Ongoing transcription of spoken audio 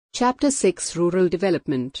Chapter 6 Rural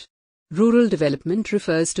Development. Rural development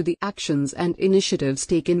refers to the actions and initiatives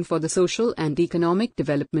taken for the social and economic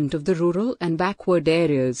development of the rural and backward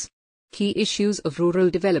areas. Key issues of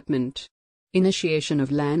rural development. Initiation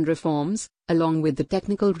of land reforms, along with the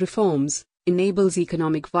technical reforms, enables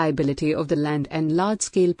economic viability of the land and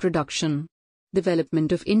large-scale production.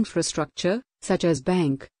 Development of infrastructure, such as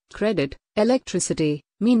bank, credit, electricity,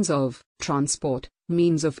 means of transport,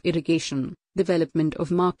 means of irrigation, development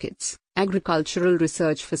of markets, agricultural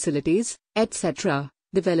research facilities, etc.,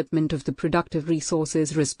 development of the productive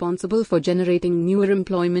resources responsible for generating newer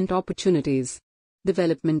employment opportunities,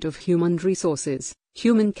 development of human resources,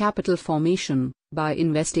 human capital formation, by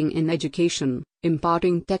investing in education,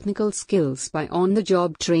 imparting technical skills by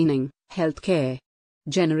on-the-job training, healthcare.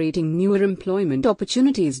 Generating newer employment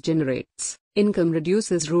opportunities generates income,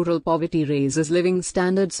 reduces rural poverty, raises living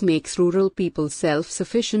standards, makes rural people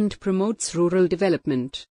self-sufficient, promotes rural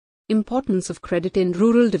development. Importance of credit in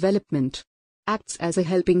rural development. Acts as a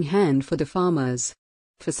helping hand for the farmers.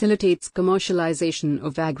 Facilitates commercialization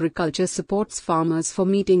of agriculture, supports farmers for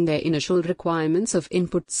meeting their initial requirements of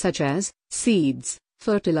inputs such as seeds,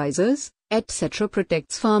 fertilizers, etc.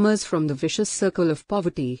 Protects farmers from the vicious circle of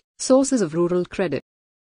poverty. Sources of rural credit.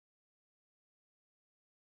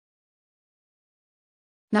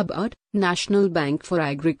 NABARD, National Bank for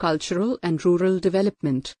Agricultural and Rural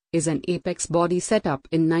Development, is an apex body set up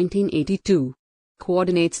in 1982.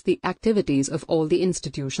 Coordinates the activities of all the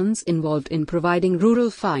institutions involved in providing rural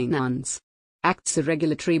finance. Acts a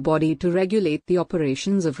regulatory body to regulate the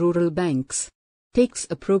operations of rural banks. Takes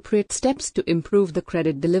appropriate steps to improve the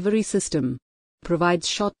credit delivery system. Provides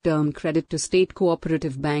short-term credit to state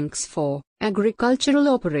cooperative banks for agricultural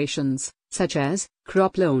operations, such as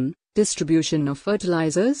crop loan, distribution of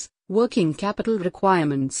fertilizers, working capital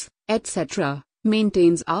requirements, etc.,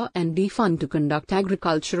 maintains R&D fund to conduct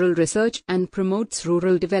agricultural research and promotes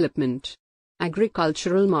rural development.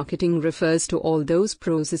 Agricultural marketing refers to all those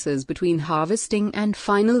processes between harvesting and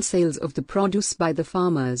final sales of the produce by the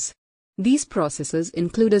farmers. These processes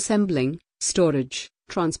include assembling, storage,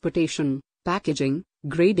 transportation, packaging,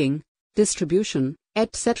 grading, distribution,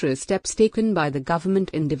 etc. Steps taken by the government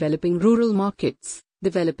in developing rural markets.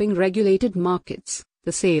 Developing regulated markets.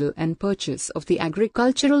 The sale and purchase of the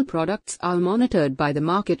agricultural products are monitored by the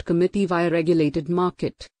Market Committee via regulated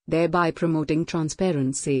market, thereby promoting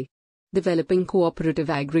transparency. Developing cooperative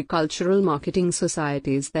agricultural marketing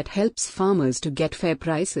societies that helps farmers to get fair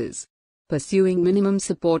prices. Pursuing minimum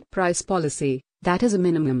support price policy, that is a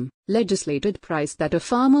minimum legislated price that a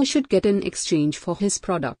farmer should get in exchange for his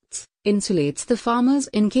products, insulates the farmers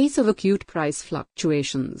in case of acute price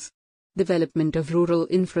fluctuations. Development of rural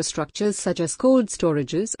infrastructures such as cold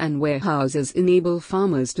storages and warehouses enable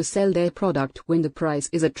farmers to sell their product when the price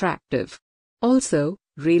is attractive. Also,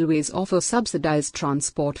 railways offer subsidized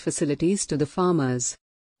transport facilities to the farmers.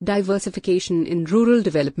 Diversification in rural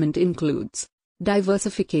development includes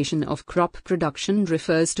diversification of crop production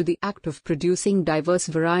refers to the act of producing diverse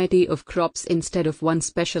variety of crops instead of one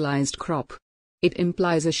specialized crop. It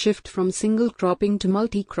implies a shift from single cropping to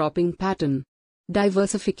multi-cropping pattern.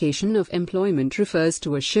 Diversification of employment refers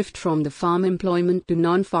to a shift from the farm employment to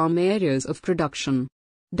non-farm areas of production.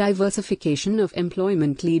 Diversification of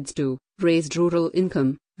employment leads to raised rural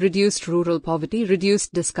income, reduced rural poverty,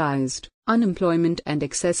 reduced disguised unemployment and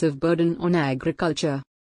excessive burden on agriculture.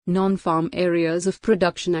 Non-farm areas of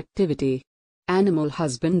production activity. Animal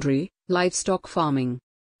husbandry, livestock farming,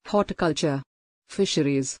 horticulture,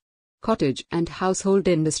 fisheries, cottage and household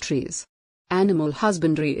industries. Animal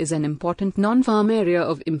husbandry is an important non-farm area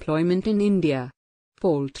of employment in India.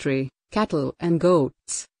 Poultry, cattle and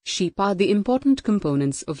goats, sheep are the important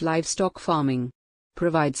components of livestock farming.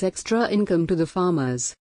 Provides extra income to the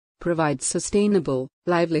farmers. Provides sustainable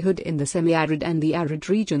livelihood in the semi-arid and the arid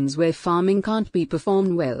regions where farming can't be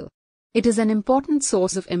performed well. It is an important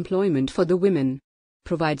source of employment for the women.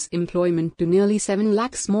 Provides employment to nearly 7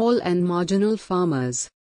 lakh small and marginal farmers.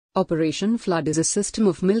 Operation Flood is a system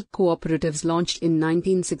of milk cooperatives launched in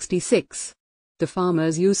 1966. The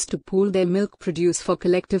farmers used to pool their milk produce for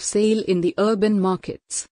collective sale in the urban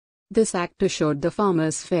markets. This act assured the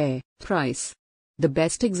farmers fair price. The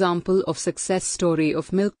best example of success story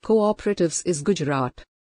of milk cooperatives is Gujarat.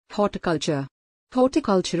 Horticulture.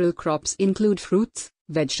 Horticultural crops include fruits,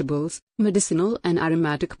 vegetables, medicinal and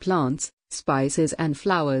aromatic plants, spices and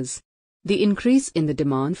flowers. The increase in the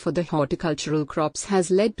demand for the horticultural crops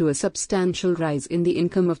has led to a substantial rise in the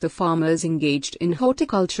income of the farmers engaged in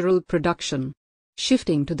horticultural production.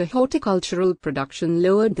 Shifting to the horticultural production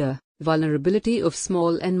lowered the vulnerability of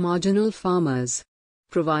small and marginal farmers.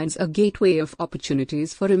 Provides a gateway of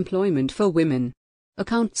opportunities for employment for women.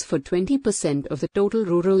 accounts for 20% of the total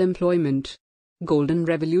rural employment. Golden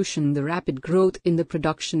Revolution. The rapid growth in the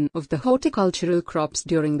production of the horticultural crops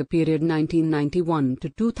during the period 1991 to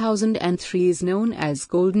 2003 is known as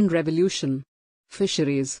Golden Revolution.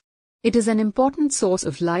 Fisheries. It is an important source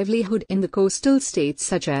of livelihood in the coastal states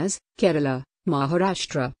such as Kerala,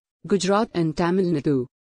 Maharashtra, Gujarat and Tamil Nadu.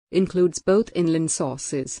 Includes both inland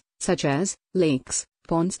sources, such as lakes,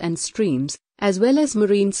 ponds and streams, as well as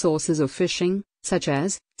marine sources of fishing, such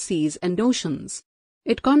as seas and oceans.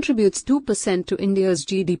 It contributes 2% to India's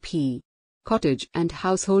GDP. Cottage and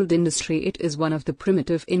household industry. It is one of the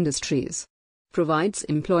primitive industries. Provides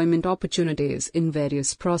employment opportunities in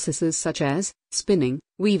various processes such as spinning,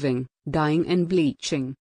 weaving, dyeing and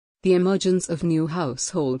bleaching. The emergence of new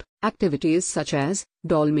household activities such as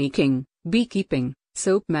doll making, beekeeping,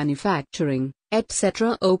 soap manufacturing,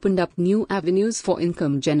 etc. opened up new avenues for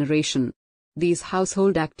income generation. These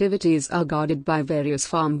household activities are guarded by various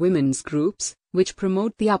farm women's groups, which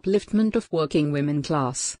promote the upliftment of working women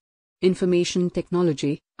class. Information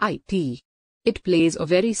technology, IT. It plays a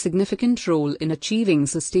very significant role in achieving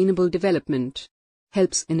sustainable development.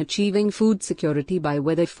 Helps in achieving food security by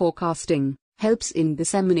weather forecasting. Helps in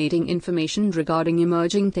disseminating information regarding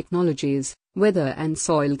emerging technologies, weather and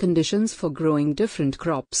soil conditions for growing different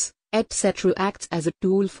crops, etc. Acts as a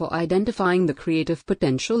tool for identifying the creative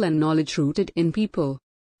potential and knowledge rooted in people.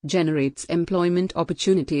 Generates employment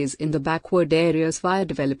opportunities in the backward areas via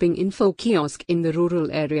developing info kiosk in the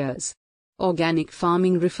rural areas. Organic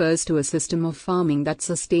farming refers to a system of farming that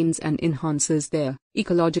sustains and enhances their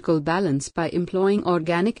ecological balance by employing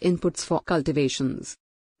organic inputs for cultivations.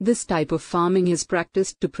 This type of farming is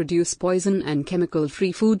practiced to produce poison and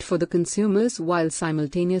chemical-free food for the consumers while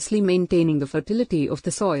simultaneously maintaining the fertility of the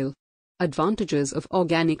soil. Advantages of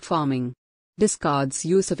organic farming. Discards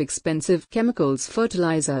use of expensive chemicals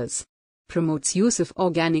fertilizers. Promotes use of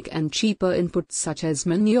organic and cheaper inputs such as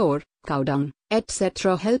manure, cow dung,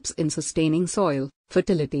 etc. Helps in sustaining soil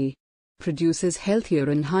fertility. Produces healthier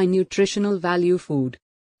and high nutritional value food.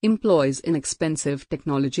 Employs inexpensive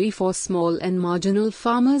technology for small and marginal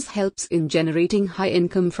farmers. Helps in generating high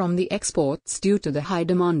income from the exports due to the high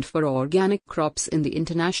demand for organic crops in the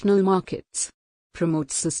international markets.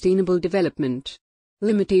 Promotes sustainable development.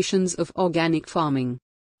 Limitations of organic farming.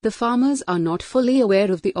 The farmers are not fully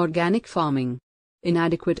aware of the organic farming.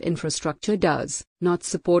 Inadequate infrastructure does not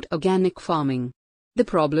support organic farming. The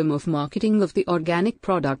problem of marketing of the organic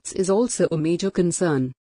products is also a major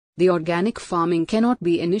concern. The organic farming cannot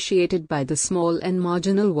be initiated by the small and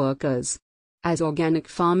marginal workers. As organic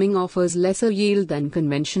farming offers lesser yield than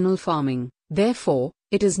conventional farming, therefore,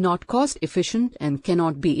 it is not cost efficient and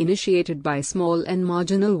cannot be initiated by small and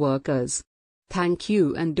marginal workers. Thank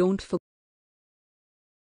you and don't forget